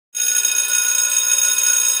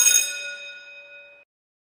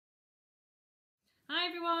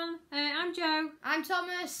everyone, I'm Jo. I'm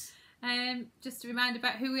Thomas. Just a reminder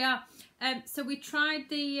about who we are. So we tried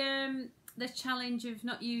the challenge of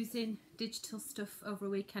not using digital stuff over a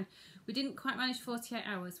weekend. We didn't quite manage 48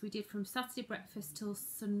 hours. We did from Saturday breakfast till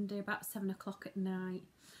Sunday about 7 o'clock at night.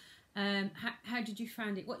 How did you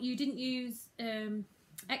find it? What, you didn't use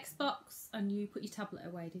Xbox and you put your tablet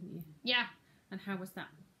away, didn't you? Yeah. And how was that?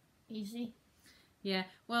 Easy. Yeah,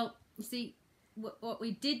 well, you see, what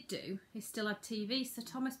we did do is still had TV, so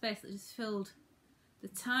Thomas basically just filled the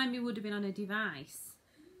time you would have been on a device.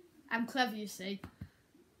 I'm clever, you see.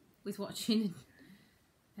 With watching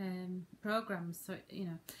programmes, so, you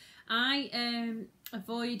know. I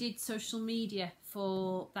avoided social media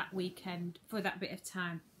for that weekend, for that bit of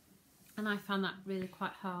time, and I found that really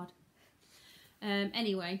quite hard.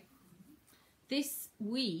 Anyway, this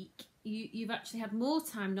week you've actually had more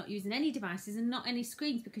time not using any devices and not any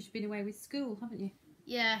screens because you've been away with school, haven't you?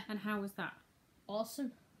 Yeah. And how was that?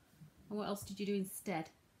 Awesome. And what else did you do instead?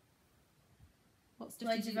 What stuff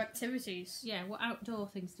Loads did of you... activities. Yeah, what outdoor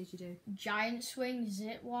things did you do? Giant swing,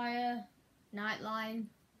 zip wire, nightline.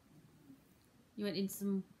 You went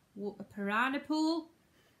in a piranha pool?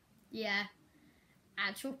 Yeah.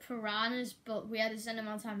 Actual piranhas, but we had to send them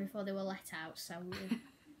on time before they were let out, so we were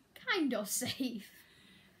kind of safe.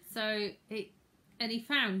 So, he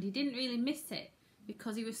didn't really miss it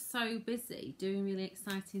because he was so busy doing really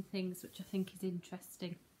exciting things, which I think is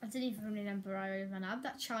interesting. I didn't even remember I even had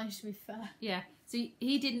that challenge, to be fair. Yeah, so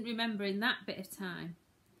he didn't remember in that bit of time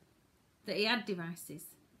that he had devices.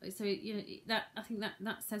 So, you know, I think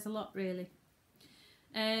that says a lot, really.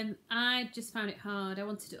 I just found it hard. I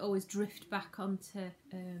wanted to always drift back onto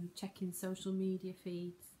checking social media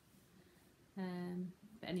feeds.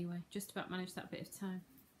 But anyway, just about managed that bit of time.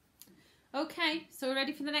 Okay, so we're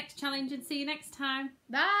ready for the next challenge and see you next time.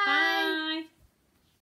 Bye! Bye!